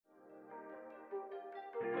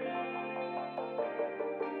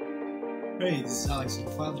Hey, this is Alex from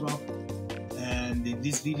FileDrop, and in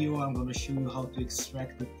this video I'm going to show you how to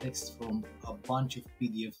extract the text from a bunch of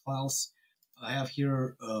PDF files. I have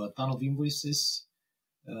here a ton of invoices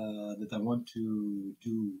that I want to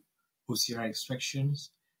do OCR extractions,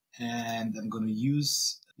 and I'm going to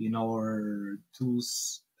use in our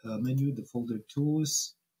tools menu the folder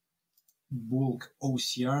tools, bulk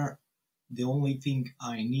OCR. The only thing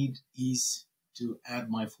I need is to add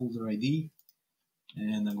my folder ID.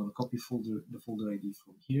 And I'm going to copy the folder ID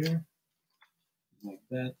from here, like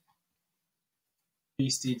that.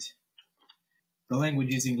 Paste it. The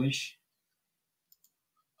language is English.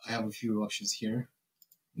 I have a few options here.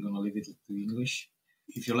 I'm going to leave it to English.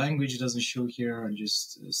 If your language doesn't show here,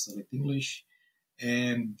 just select English.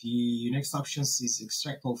 And the next options is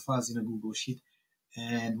extract all files in a Google Sheet.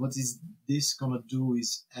 And what is this going to do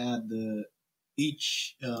is add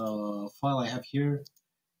each file I have here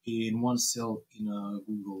in one cell in a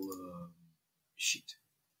Google Sheet.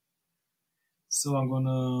 So I'm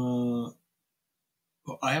gonna,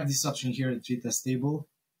 I have this option here, treat as table.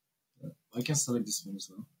 I can select this one as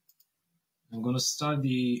well. I'm gonna start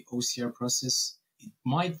the OCR process. It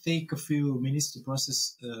might take a few minutes to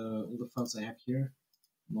process all the files I have here.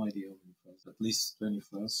 No idea how many files, at least 20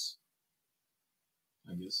 files,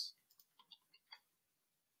 I guess.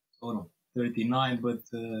 Oh no, 39, but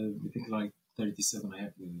I think like 37 I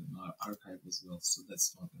have in archive as well, so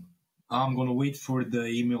that's not gonna. I'm gonna wait for the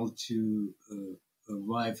email to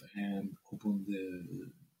arrive and open the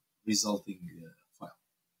resulting file.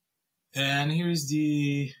 And here is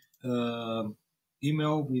the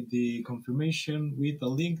email with the confirmation with a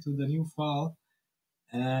link to the new file.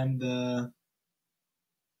 And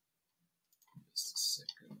just a second.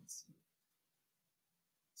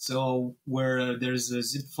 So where there's a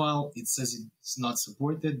zip file, it says it's not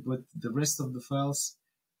supported, but the rest of the files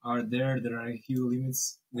are there. There are a few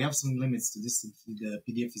limits. We have some limits to this. If the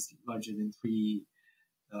PDF is larger than 3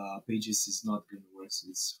 pages, is not going to work. So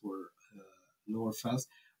it's for lower files.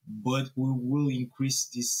 But we will increase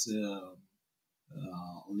this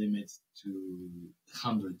limit to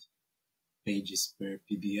 100 pages per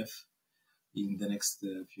PDF in the next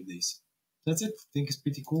few days. That's it. I think it's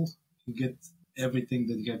pretty cool. You get everything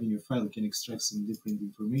that you have in your file. You can extract some different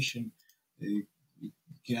information. You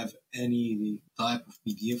can have any type of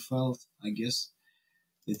PDF file, I guess,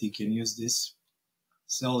 that you can use this.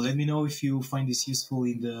 So let me know if you find this useful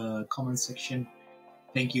in the comment section.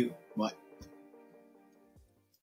 Thank you. Bye.